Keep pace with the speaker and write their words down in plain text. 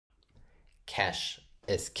cash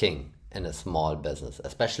is king in a small business,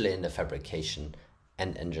 especially in the fabrication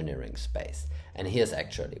and engineering space. And here's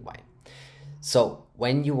actually why. So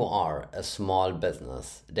when you are a small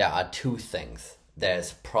business, there are two things.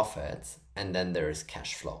 There's profits and then there is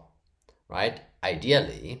cash flow, right?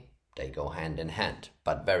 Ideally, they go hand in hand,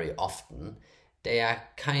 but very often they are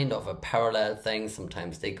kind of a parallel thing.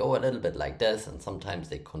 Sometimes they go a little bit like this and sometimes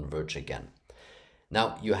they converge again.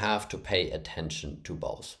 Now you have to pay attention to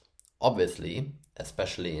both. Obviously,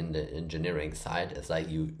 especially in the engineering side, it's like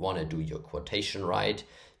you want to do your quotation right.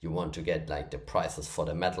 You want to get like the prices for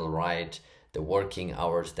the metal right, the working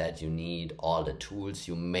hours that you need, all the tools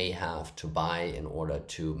you may have to buy in order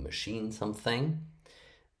to machine something.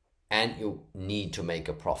 And you need to make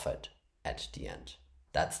a profit at the end.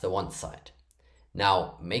 That's the one side.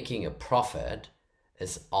 Now, making a profit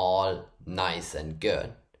is all nice and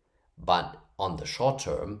good, but on the short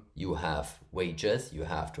term, you have wages, you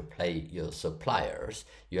have to pay your suppliers,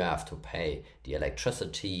 you have to pay the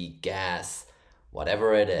electricity, gas,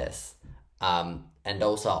 whatever it is. And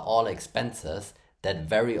those are all expenses that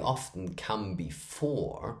very often come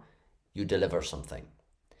before you deliver something.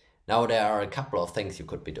 Now, there are a couple of things you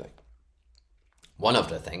could be doing. One of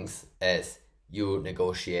the things is you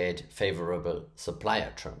negotiate favorable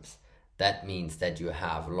supplier terms. That means that you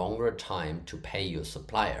have longer time to pay your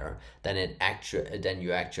supplier than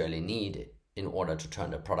you actually need in order to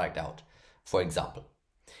turn the product out. For example,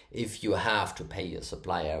 if you have to pay your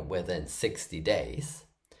supplier within 60 days,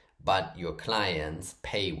 but your clients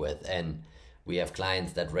pay within, we have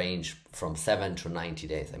clients that range from 7 to 90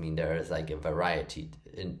 days. I mean, there is like a variety.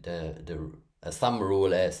 The thumb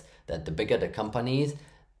rule is that the bigger the companies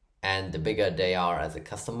and the bigger they are as a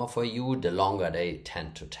customer for you, the longer they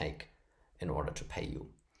tend to take in order to pay you.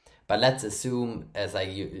 But let's assume as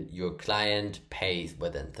your client pays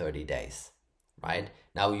within 30 days, right?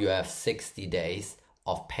 Now you have 60 days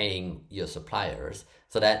of paying your suppliers.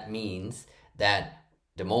 So that means that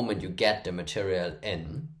the moment you get the material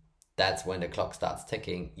in, that's when the clock starts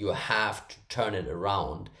ticking. You have to turn it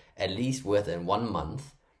around at least within 1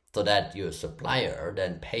 month, so that your supplier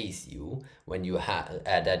then pays you when you have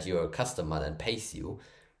that your customer then pays you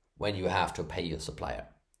when you have to pay your supplier.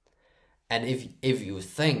 And if you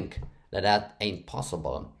think that ain't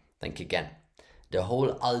possible, think again. The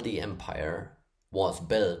whole Aldi empire was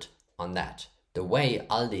built on that. The way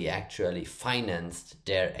Aldi actually financed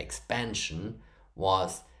their expansion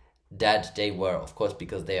was that they were, of course,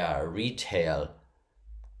 because they are a retail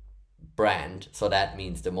brand, so that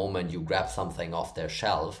means the moment you grab something off their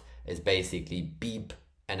shelf is basically beep,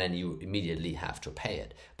 and then you immediately have to pay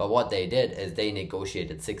it. But what they did is they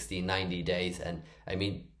negotiated 60, 90 days, and I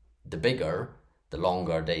mean, the bigger, the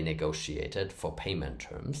longer they negotiated for payment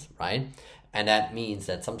terms, right? And that means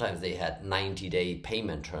that sometimes they had 90-day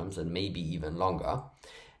payment terms and maybe even longer.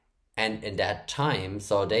 And in that time,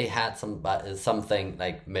 so they had something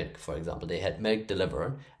like milk, for example. They had milk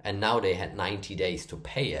delivered, and now they had 90 days to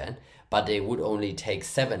pay it, but they would only take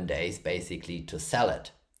 7 days basically to sell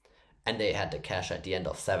it. And they had the cash at the end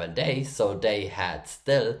of 7 days, so they had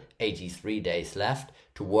still 83 days left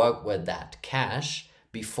to work with that cash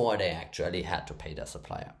before they actually had to pay their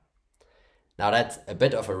supplier. Now that's a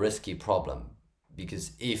bit of a risky problem,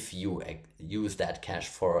 because if you use that cash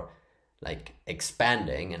for like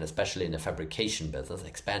expanding, and especially in the fabrication business,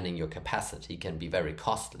 expanding your capacity can be very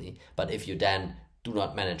costly. But if you then do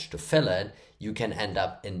not manage to fill it, you can end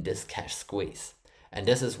up in this cash squeeze. And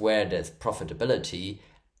this is where this profitability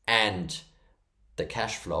and the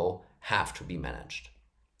cash flow have to be managed.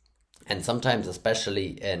 And sometimes,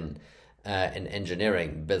 especially in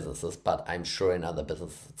engineering businesses, but I'm sure in other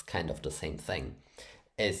businesses it's kind of the same thing,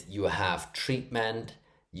 is you have treatment,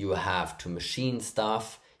 you have to machine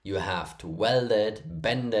stuff, you have to weld it,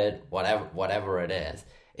 bend it, whatever it is.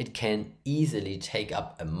 It can easily take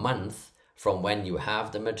up a month from when you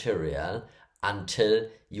have the material until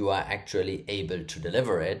you are actually able to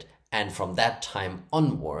deliver it. And from that time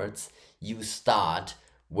onwards, you start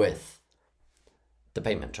with the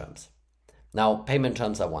payment terms. Now, payment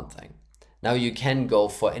terms are one thing. Now you can go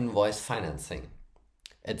for invoice financing.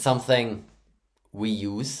 It's something we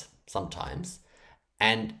use sometimes.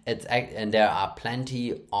 And there are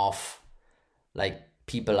plenty of like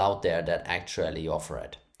people out there that actually offer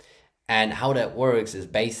it. And how that works is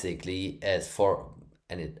basically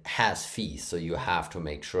and it has fees. So you have to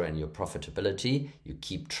make sure in your profitability, you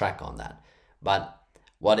keep track on that. But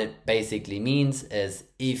what it basically means is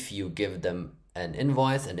if you give them an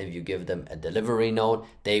invoice and if you give them a delivery note,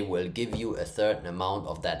 they will give you a certain amount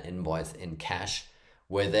of that invoice in cash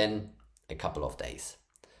within a couple of days.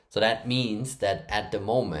 So that means that at the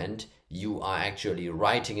moment you are actually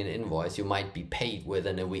writing an invoice, you might be paid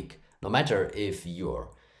within a week, no matter if your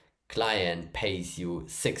client pays you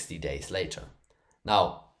 60 days later.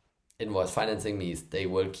 Now, invoice financing means they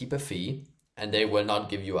will keep a fee and they will not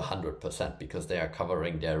give you 100% because they are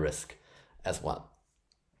covering their risk as well,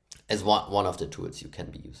 as one of the tools you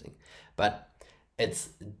can be using. But it's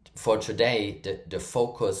for today, the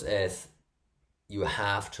focus is you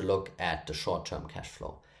have to look at the short-term cash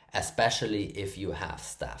flow, especially if you have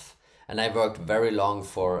staff. And I worked very long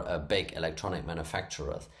for big electronic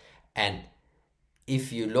manufacturers. And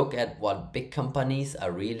if you look at what big companies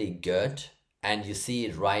are really good, and you see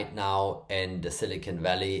it right now in the Silicon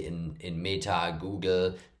Valley, in Meta,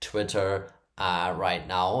 Google, Twitter, right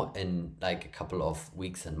now, in like a couple of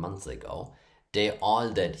weeks and months ago, they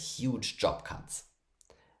all did huge job cuts.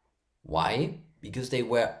 Why? Because they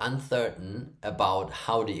were uncertain about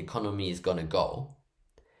how the economy is going to go.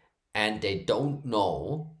 And they don't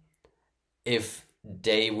know if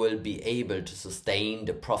they will be able to sustain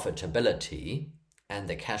the profitability and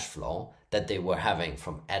the cash flow that they were having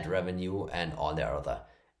from ad revenue and all their other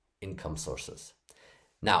income sources.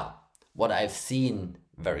 Now, what I've seen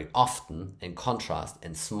very often, in contrast,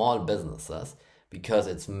 in small businesses, because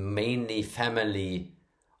it's mainly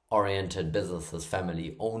family-oriented businesses,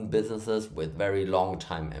 family-owned businesses with very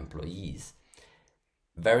long-time employees,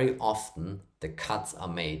 very often the cuts are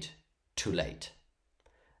made too late.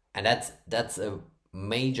 And that's a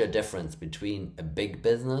major difference between a big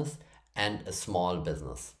business and a small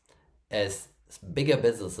business. As bigger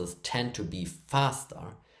businesses tend to be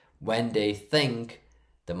faster when they think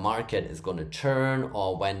the market is going to turn,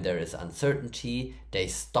 or when there is uncertainty, they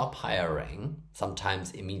stop hiring,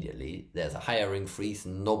 sometimes immediately. There's a hiring freeze,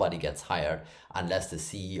 nobody gets hired unless the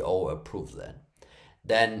CEO approves it.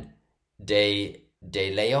 Then they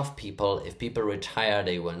lay off people. If people retire,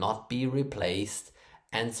 they will not be replaced,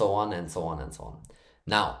 and so on and so on and so on.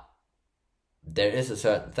 Now, there is a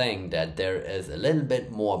certain thing that there is a little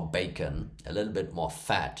bit more bacon, a little bit more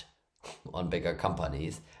fat on bigger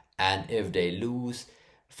companies. And if they lose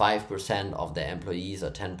 5% of their employees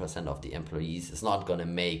or 10% of the employees, it's not going to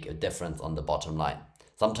make a difference on the bottom line.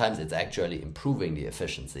 Sometimes it's actually improving the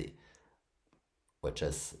efficiency, which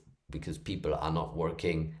is because people are not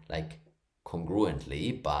working like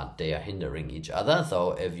congruently, but they are hindering each other.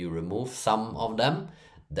 So if you remove some of them,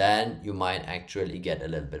 then you might actually get a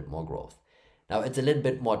little bit more growth. Now, it's a little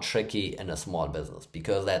bit more tricky in a small business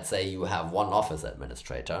because let's say you have one office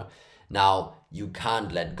administrator. Now, you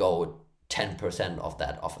can't let go 10% of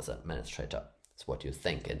that office administrator. It's what you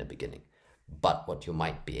think in the beginning. But what you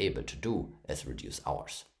might be able to do is reduce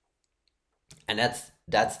hours. And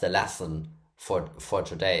that's the lesson for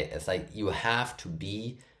today. It's like you have to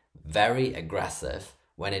be very aggressive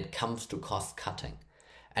when it comes to cost cutting.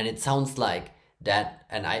 And it sounds like that,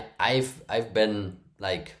 and I've been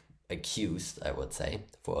like accused, I would say,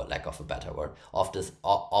 for lack of a better word, of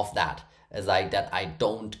that. It's like that I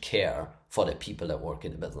don't care for the people that work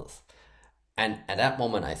in the business. And at that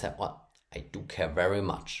moment I said, well, I do care very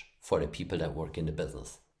much for the people that work in the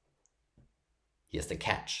business. Here's the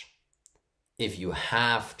catch. If you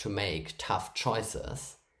have to make tough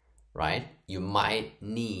choices, right, you might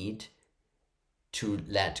need to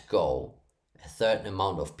let go a certain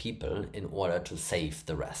amount of people in order to save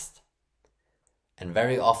the rest. And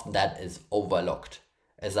very often that is overlooked.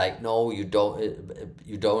 It's like, no, you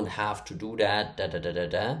don't have to do that,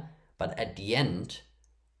 But at the end,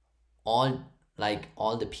 all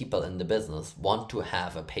the people in the business want to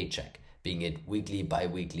have a paycheck, being it weekly,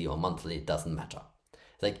 bi-weekly, or monthly, it doesn't matter.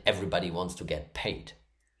 It's like everybody wants to get paid.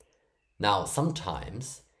 Now,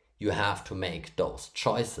 sometimes you have to make those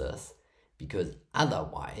choices because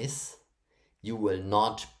otherwise you will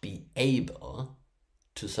not be able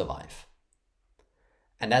to survive.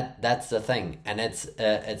 And that's the thing, and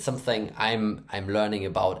it's something I'm learning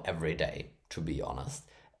about every day, to be honest,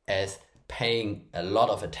 is paying a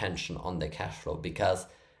lot of attention on the cash flow, because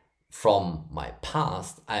from my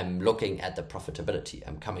past I'm looking at the profitability.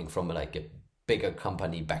 I'm coming from like a bigger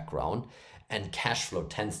company background, and cash flow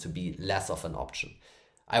tends to be less of an option.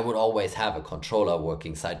 I would always have a controller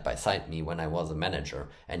working side by side me when I was a manager,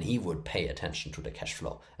 and he would pay attention to the cash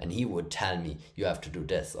flow, and he would tell me, you have to do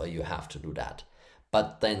this or you have to do that.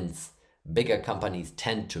 But then bigger companies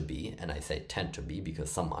tend to be, and I say tend to be because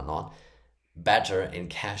some are not, better in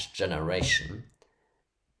cash generation.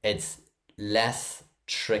 It's less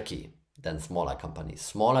tricky than smaller companies.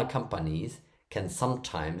 Smaller companies can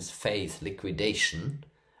sometimes face liquidation,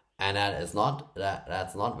 and that's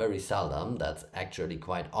not very seldom. That's actually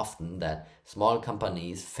quite often that small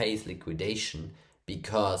companies face liquidation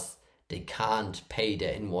because they can't pay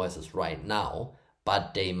their invoices right now,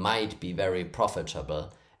 but they might be very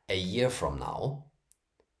profitable a year from now,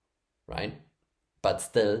 right? But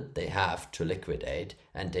still they have to liquidate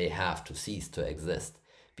and they have to cease to exist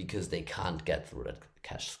because they can't get through that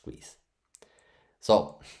cash squeeze.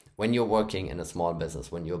 So when you're working in a small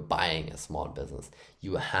business, when you're buying a small business,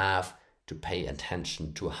 you have to pay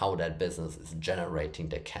attention to how that business is generating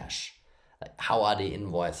the cash. Like, how are the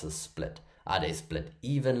invoices split? Are they split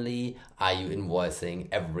evenly? Are you invoicing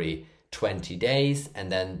every 20 days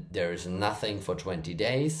and then there is nothing for 20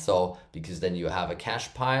 days? So because then you have a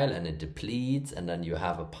cash pile and it depletes, and then you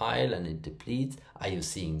have a pile and it depletes. Are you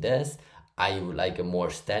seeing this? Are you like a more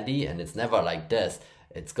steady? And it's never like this.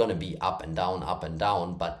 It's going to be up and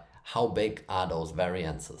down, but how big are those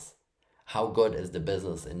variances? How good is the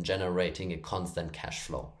business in generating a constant cash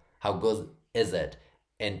flow? How good is it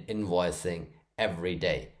in invoicing every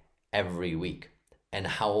day, every week? And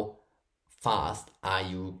how fast are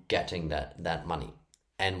you getting that money?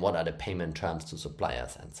 And what are the payment terms to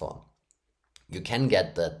suppliers and so on? You can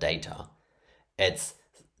get the data. It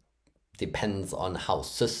depends on how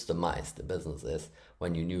systemized the business is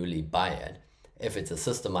when you newly buy it. If it's a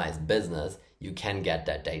systemized business, you can get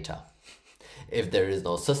that data. If there is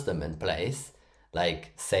no system in place,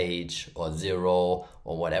 like Sage or Xero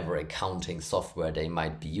or whatever accounting software they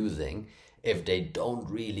might be using, if they don't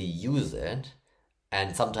really use it,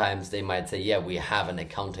 and sometimes they might say, yeah, we have an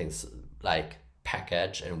accounting like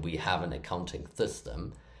package and we have an accounting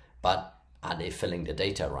system, but are they filling the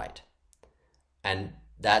data right? And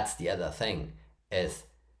that's the other thing, is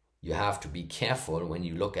you have to be careful when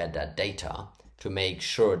you look at that data to make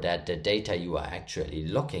sure that the data you are actually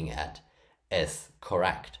looking at is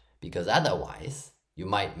correct, because otherwise you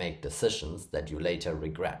might make decisions that you later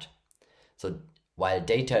regret. So while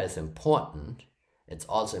data is important, it's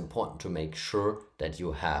also important to make sure that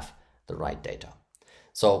you have the right data.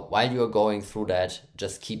 So while you're going through that,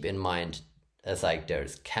 just keep in mind, it's like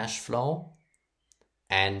there's cash flow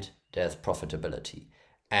and there's profitability,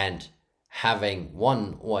 and having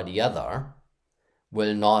one or the other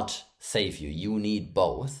will not save you. You need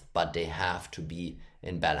both, but they have to be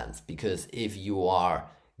in balance, because if you are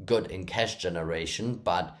good in cash generation,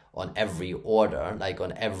 but on every order, like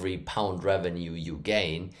on every pound revenue you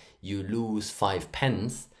gain, you lose 5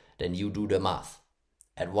 pence, then you do the math.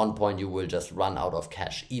 At one point you will just run out of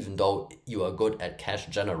cash, even though you are good at cash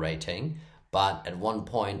generating, but at one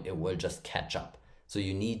point it will just catch up. So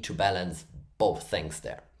you need to balance both things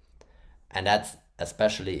there. And that's,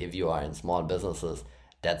 especially if you are in small businesses,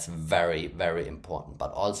 that's very, very important.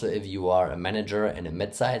 But also if you are a manager in a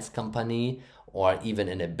mid-sized company or even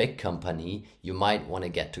in a big company, you might want to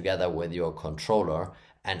get together with your controller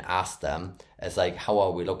and ask them, it's like, how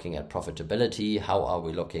are we looking at profitability? How are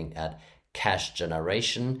we looking at cash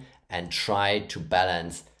generation? And try to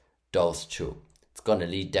balance those two. It's going to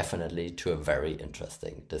lead definitely to a very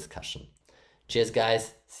interesting discussion. Cheers,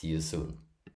 guys. See you soon.